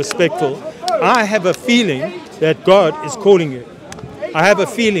you've been respectful. I have a feeling that God is calling you. I have a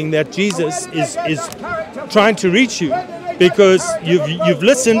feeling that Jesus is trying to reach you because you've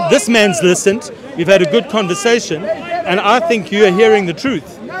listened. This man's listened. You've had a good conversation, and I think you are hearing the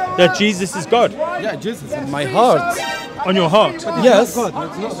truth that Jesus is God. Yeah, Jesus in my heart. On your heart? Yes. Not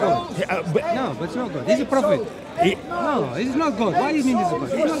God. It's not God. No, but it's not God. He's a prophet. No, he's not God. Why do you mean he's a God?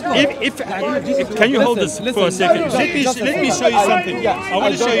 He's not God. If can you hold this for a second? Let me show you something. I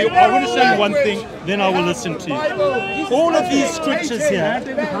want to show you one thing, then I will listen to you. All of these scriptures here,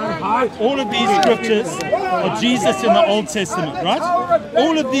 all of these scriptures are Jesus in the Old Testament, right?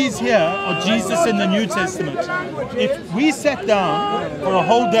 All of these here are Jesus in the New Testament. If we sat down for a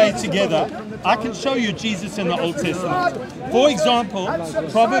whole day together, I can show you Jesus in the Old Testament. For example,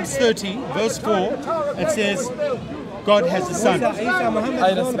 Proverbs 30, verse 4, it says, God has a son.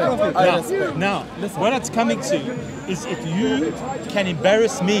 I respect. Now, what it's coming to is if you can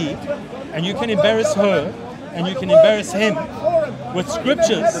embarrass me, and you can embarrass her, and you can embarrass him with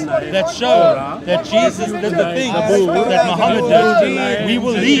scriptures that show that Jesus did the things that Muhammad did, we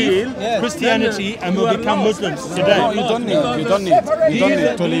will leave Christianity and will become Muslims today. No, you don't need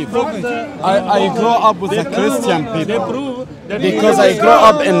to leave. I grew up with the Christian people because I grew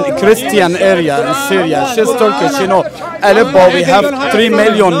up in a Christian area in Syria. She's Turkish, you know. Aleppo, we have 3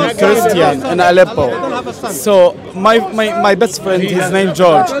 million Christians in Aleppo. So my best friend, his name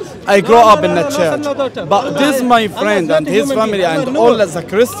George. I grew up in the church, but this my friend and his family and all as a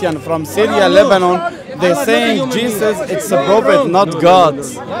Christian from Syria, Lebanon, they're saying Jesus, it's a prophet, not God.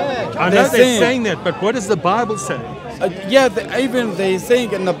 I know they're saying that, but what does the Bible say? Even they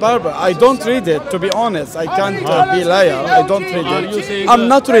saying in the Bible, I don't read it, to be honest. I can't be liar. I don't read it. I'm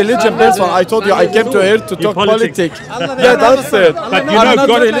not a religion person. I told you I came to here to talk politics. Yeah, that's it. But you I'm know, not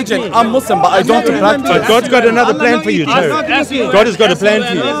God, religion. I'm Muslim, but I don't practice. But God's got another plan for you, Jared. God has got a plan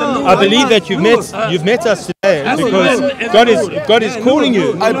for you. I believe that you've met us today because God is calling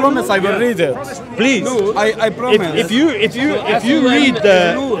you. I promise I will read it. Please, I promise. If you read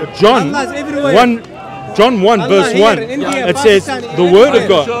John 1 verse 1, it says the word of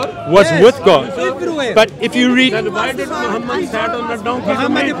God was with God. But if you read, Why did Muhammad sat on the donkey?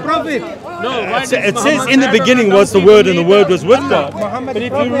 Muhammad the prophet. No, why it says in the beginning was the word and the word was with God. But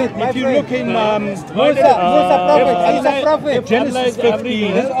if you look in Genesis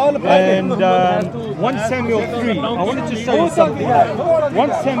 15 and 1 Samuel 3, I wanted to show you something. 1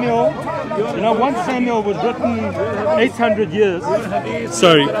 Samuel was written 800 years.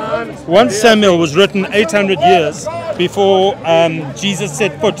 Sorry, 1 Samuel was written 800 years before Jesus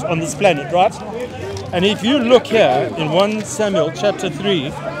set foot on this planet, right? And if you look here in 1 Samuel chapter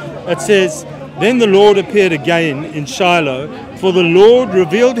 3, it says, Then the Lord appeared again in Shiloh, for the Lord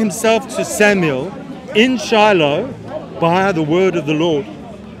revealed himself to Samuel in Shiloh by the word of the Lord.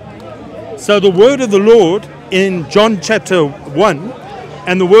 So the word of the Lord in John chapter 1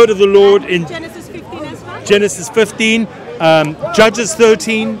 and the word of the Lord in Genesis 15 as well? Genesis 15, Judges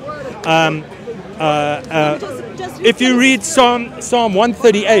 13. If you read Psalm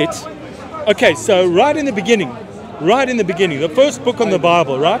 138, okay, so right in the beginning, the first book on the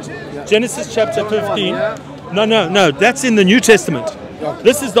Bible, right? Genesis chapter 15. No, that's in the New Testament.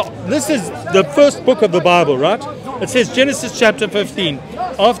 This is the first book of the Bible, right? It says Genesis chapter 15.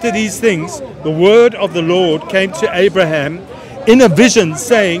 After these things, the word of the Lord came to Abraham in a vision,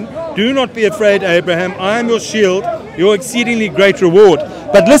 saying, Do not be afraid, Abraham. I am your shield, your exceedingly great reward.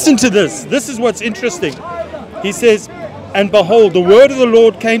 But listen to this. This is what's interesting. He says, And behold, the word of the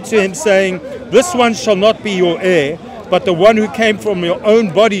Lord came to him, saying, This one shall not be your heir, but the one who came from your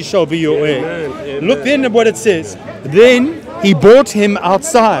own body shall be your heir. Look then at what it says. Then he brought him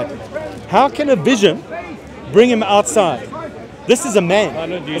outside. How can a vision bring him outside? This is a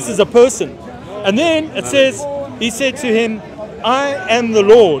man. This is a person. And then it says, he said to him, I am the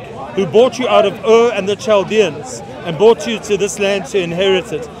Lord who brought you out of Ur and the Chaldeans and brought you to this land to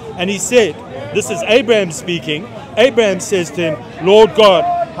inherit it. And he said, this is Abraham speaking. Abraham says to him, Lord God,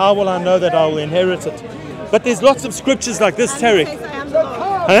 how will I know that I will inherit it? But there's lots of scriptures like this, Tarek. It says, I am the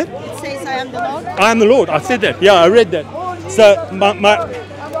Lord. Huh? It says, I am the Lord. I am the Lord. I said that. Yeah, I read that. So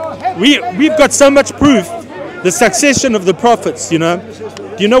we've got so much proof. The succession of the prophets, you know.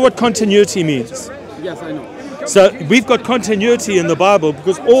 Do you know what continuity means? Yes, I know. So we've got continuity in the Bible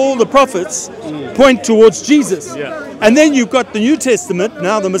because all the prophets point towards Jesus. Yeah. And then you've got the New Testament.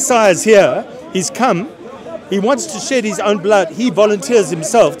 Now the Messiah is here. He's come. He wants to shed his own blood. He volunteers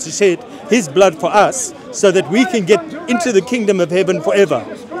himself to shed his blood for us so that we can get into the kingdom of heaven forever.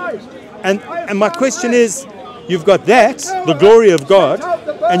 And my question is, you've got that, the glory of God,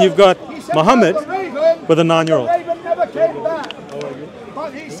 and you've got Muhammad with a 9-year-old.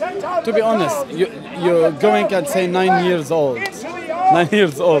 To be honest, you're going and say 9 years old. 9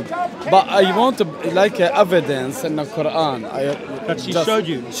 years old. But I want to, like evidence in the Quran. But she showed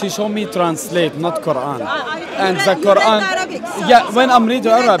you. She showed me translate, not Quran. And You the read Quran. Arabic, so- Yeah, when I'm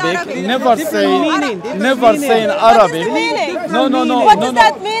reading You read Arabic, Arabic. never say in Arabic. meaning? No. What does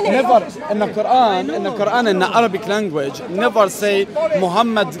that mean? Never in the Quran, in the Arabic language, never say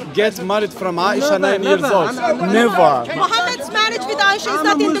Muhammad gets married from Aisha 9 years old. Never. Muhammad's marriage with Aisha is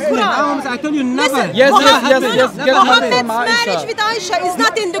not in the Quran. I told you never. Listen, Yes. Get married Muhammad's from marriage Aisha. with Aisha is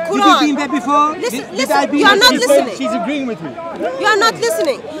not in the Did you been Quran. there before? Listen, Did I listen, be you are there? not listening. She's agreeing with me. You are not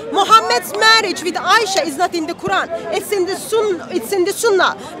listening. Muhammad's marriage with Aisha is not in the Quran. It's in the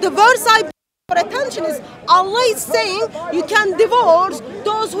Sunnah. The verse I pay for attention is Allah is saying you can divorce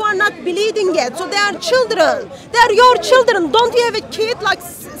those who are not bleeding yet. So they are children. They are your children. Don't you have a kid like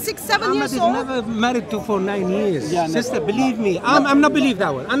 6, 7 Muhammad years is old? never married to for 9 years. Yeah, Sister, believe me. I'm not believe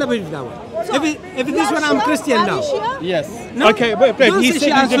that one. I'm not believe that one. If this one, I'm Christian Are now. you Shia? Yes. No, Okay, wait. don't He say said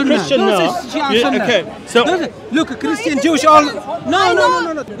Shia he's a Sunnah. Christian Don't now. say Shia Yeah, Sunnah. okay, so- Don't say- look, Christian, it's Jewish, different. all. I No,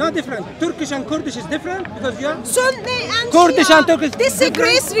 know. not different. Turkish and Kurdish is different because you're. Sunni and Kurdish Shia and Turkish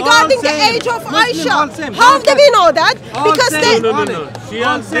disagrees different. regarding All the same. age of Muslim, Aisha. all same. How All do we same. know that? All Because same. they No.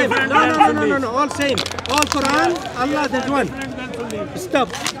 All same. different No, than all same. All Quran, Allah, there's one. Stop.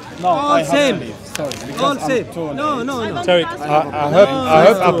 No, All I have same. to leave. Sorry, because All I'm same. too late. No. Sorry, I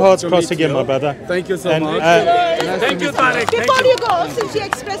hope our paths cross again, my brother. Thank you so And, much. Thank you, Tarek. Before you go, since you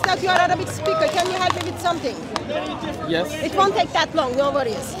expressed that you are Arabic speaker, can you help me with something? Yes. It won't take that long, no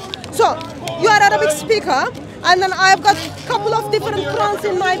worries. So, you are Arabic speaker, and then I've got a couple of different Qurans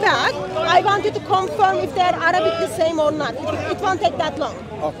in my bag. I want you to confirm if they are Arabic the same or not. It won't take that long.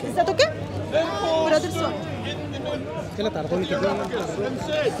 Okay. Is that okay? Brother, son. She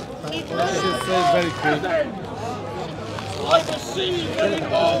says very quick.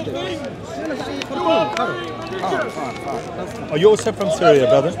 Are you also from Syria,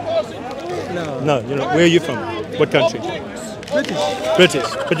 brother? No, you're not. Where are you from? What country? British.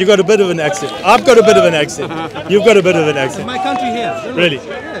 But you got a bit of an accent. I've got a bit of an accent. You've got a bit of an accent. My country here. Really?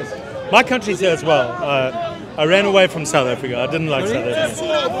 Yes. My country's here as well. I ran away from South Africa. I didn't like South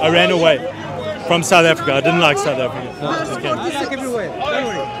Africa. I ran away from South Africa. I didn't like South Africa. Just came. Like everywhere. Don't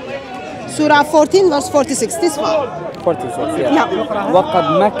worry. Surah 14, verse 46. This one. 46, yeah. Yeah. وقد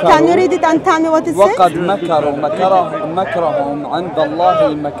Can you مكروا read it and tell me what it says? وقد مكروا مكرهم عند الله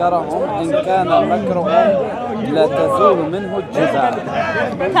مكرهم إن كان مكرهم لا تزول منه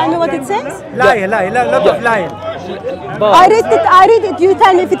الجبال. Tell me what it says. Lie, lot of lying. I read it, you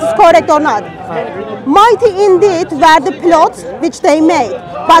tell me if it is correct or not. Mighty indeed were the plots which they made,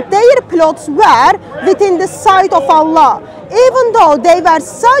 but their plots were within the sight of Allah, even though they were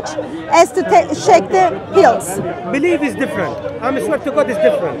such as to shake the hills. Belief is different. I swear to God, it's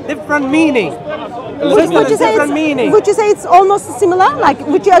different. Different meaning. Would you say different meaning. would you say it's almost similar? Like,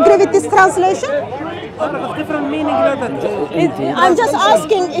 would you agree with this translation? Different meaning. I'm just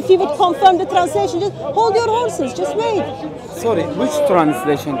asking if you would confirm the translation. Just hold your horses, just wait. Sorry, which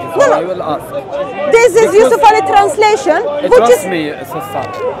translation is No. I will ask. This is Yusuf Ali translation, which Trust is... me, sister.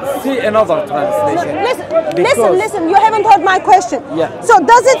 See another translation. Listen, you haven't heard my question. Yeah. So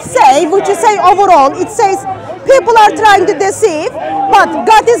does it say, would you say overall, it says people are trying to deceive, but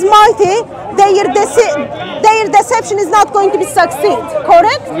God is mighty, their deception is not going to be succeed,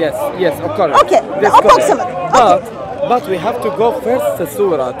 correct? Yes, correct. Okay, That's approximate. correct. But we have to go first to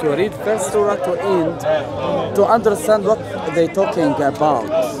surah, to read first surah to end, to understand what they're talking about.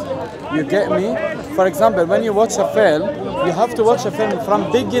 You get me? For example, when you watch a film, you have to watch a film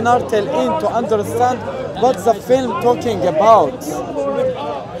from beginner till end to understand what the film talking about.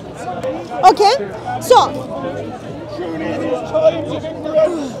 Okay, so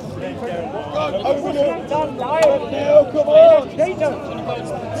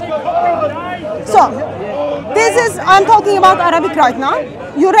So, this is, I'm talking about Arabic right now.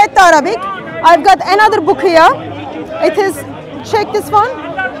 You read the Arabic. I've got another book here. It is, check this one.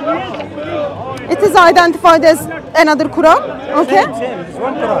 It is identified as another Quran. Okay? Same. This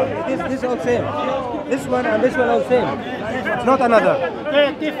one Quran. This all same. This one and this one all same. It's not another.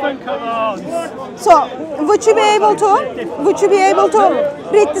 They're different Qurans. So, would you be able to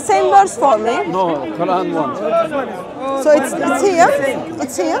read the same verse for me? No, Quran one. So it's here.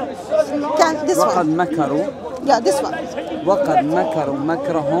 It's here. Can this وقد one? مكروا Yeah, this one. وقد مكروا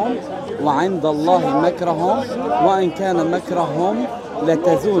مكرهم وعند الله مكرهم وإن كان مكرهم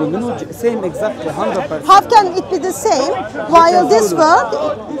لتزول منه. Same exactly 100%. How can it be the same while this word?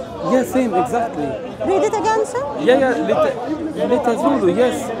 Yeah, same exactly. Read it again, sir. Yeah. لتزول,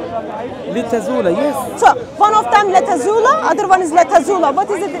 yes. لتزول, yes. So one of them letazula, other one is letazula. What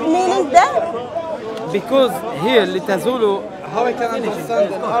is the meaning there? Because here لتزول, how I can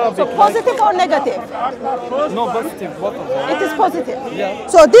understand in Arabic? So positive or negative? No, positive. What of it? It is positive. Yeah.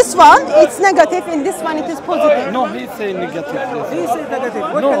 So this one it's negative, in this one it is positive. No, he's saying negative. He said negative.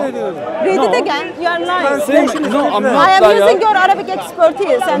 What No. can I do? Read No. it again. You are lying. Same, no, I'm not. I am liar. using your Arabic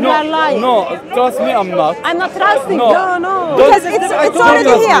expertise and you are lying. No, trust me, I'm not. I'm not trusting. No. No. Don't- Because it's don't already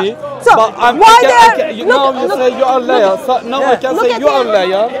trust here. me, So but why I there? can, you know, you say you are liar. So now I can Look say at you are him.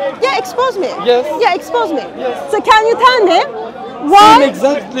 liar. Yeah, expose me. Yes. Yeah, expose me. Yes. So can you tell me Same why?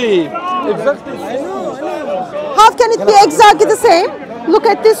 exactly. Exactly. How can it be exactly the same? Look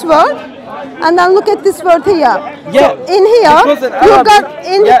at this word, and then look at this word here. Yeah. So in here, Because in you Arabic, got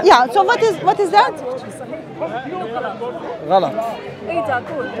in. yeah. Yeah. So what is that? غلط.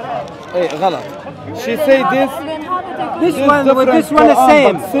 إيه غلط. She say this. This This one with different this one is Quran,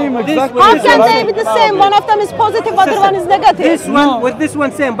 same. but same This exactly. one How is can right. they be the same? One of them is positive, other one is negative. This one with this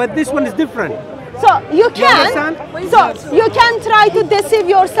one same, but this one is different. So you can, understand? you can try to deceive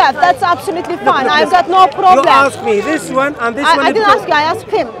yourself. That's absolutely fine. I've got no problem. You ask me this one and this one. I is didn't ask different. you. I asked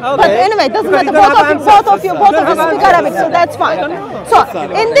him. Okay. But anyway, it doesn't Because matter. you don't have Both of you answers. speak Arabic, so that's fine. So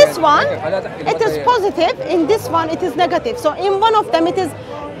in this one, it is positive. In this one, it is negative. So in one of them, it is.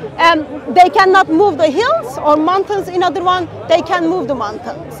 They cannot move the hills or mountains. In other one, they can move the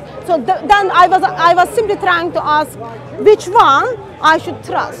mountains. So then I was simply trying to ask which one I should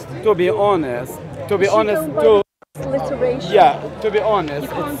trust. To be honest, too. Yeah, to be honest,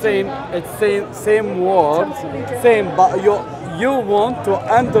 same words, same. But you want to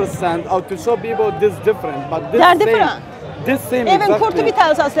understand or to show people this different, but this They're same, different. this same Even exactly. Kurtubi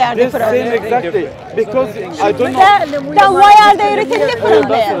tells us they are This different. same exactly because I don't know. Then why are they written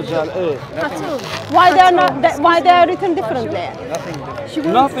differently? إيه. Why they are not? Why they are written differently?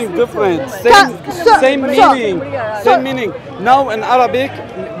 Nothing different. Same, same meaning. Same meaning. Now in Arabic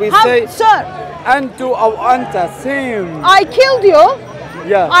we say Sir, antu or anta. Same. I killed you.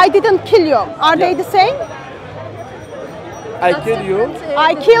 Yeah. I didn't kill you. Are they the same? I kill you.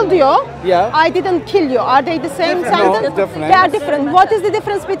 I killed you. Yeah. I didn't kill you. Are they the same sentence? No, different. They are different. What is the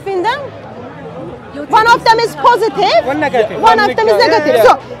difference between them? One of them is positive. One negative. One of them is negative. Yeah.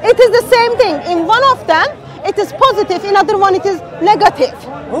 So it is the same thing. In one of them, it is positive. In other one, it is negative.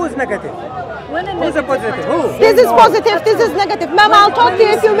 Who is negative? Who's a positive? Who? This is positive. This is negative. Ma'am, I'll talk to you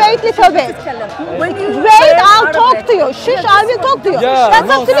if you wait little bit. Wait, I'll talk to you. Shush, I will talk to you. Yeah, That's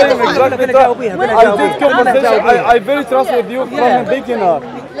no, absolutely same, fine. exactly. I did conversation. I very trust with you from a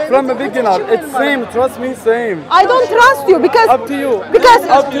beginner. From a beginner, it's same. Trust me, same. I don't trust you because Up to you. Because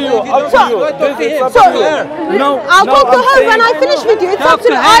Up to you. Up to you. This is up So, to you. No, I'll no, talk to I'm her when I saying- finish with you. It's Talk up to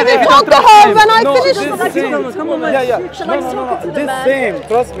to you. her. I will If you talk don't to trust her him. when I No, finish. this is same. Yeah. No, this same.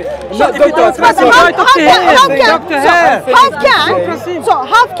 Trust me. No, if you don't don't trust me. trust him, talk to him. How can? Talk to her.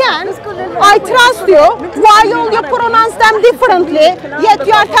 How can I trust you while you pronounce them differently, yet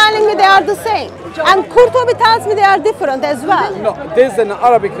you are telling me they are the same? And Kurtubi tells me they are different as well. No, this is an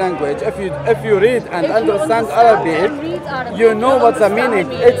Arabic language. If you read and understand Arabic, you know what's the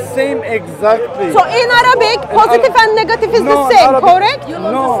meaning. It's same exactly. So in Arabic, positive and negative is No, the same, Arabic- correct?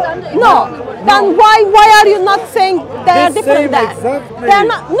 No. No. Then why are you not saying they are The different same then? exactly. They are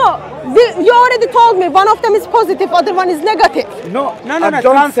not. No. You already told me one of them is positive, other one is negative. No, No, I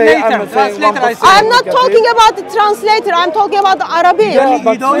don't say I'm saying translator, I say. I'm not talking about the translator. I'm talking about the Arabic. Yeah, You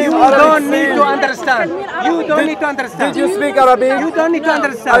but don't same need Arabic, to same. understand. You don't need to understand. Did you speak Arabic? You don't need to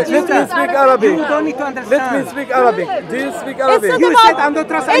understand. Let me speak Arabic. You don't need to understand. Let me speak Arabic. Do you speak It's Arabic? not You about. said I don't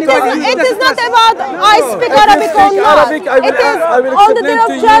trust it anybody. is. You It just is not trust- about I speak If you Arabic or speak not. Arabic, I will It is I will on the day explain of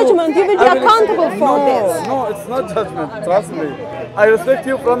to you. judgment. You will be I will accountable for no, this. No, it's not judgment. Trust me. I respect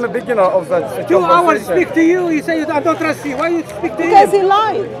you from the beginner of that 2 hours conversation. speak to you, you say I don't trust you. Why you speak to Because him? he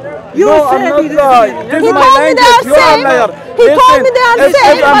lied. You No, I'm said not it. lying. This He is my told me they language. are You are same. liar. He told me they are Listen,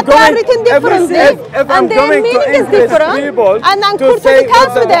 same, if I'm but they are going- written differently. if I'm And their going to meaning is English different. people And then to Kurtubi say tells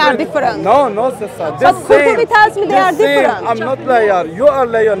what me they the are difference- different. No, sister. But Kurtubi tells me they are This same. different. I'm not liar. You are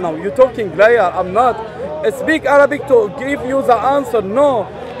liar now. You're talking liar. I'm not. Speak Arabic to give you the answer. No,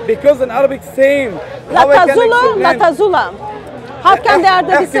 because in Arabic same. How I can Latazula, explain? Latazula. How can they are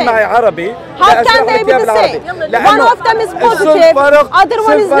the احكي same? معي عربي. How لا can أشرح they لك be إياه the بالعربي. same? لأنه One of them is شو positive, الفرق- other شو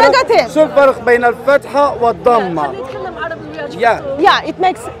one is الفرق- negative. شو الفرق بين الفتحة والضمة؟ Yeah. Yeah, it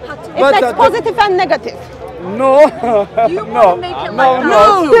makes But, positive and negative. No, no, no, Do you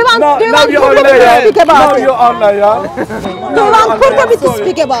want, do you want you are Kurtubi to liar. speak about No, it? you are liar. Do you want Kurtubi to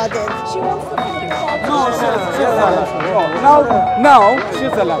speak about it? Now,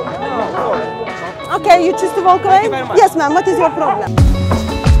 she's a liar. Okay, you choose to walk away? Yes, ma'am. What is your problem?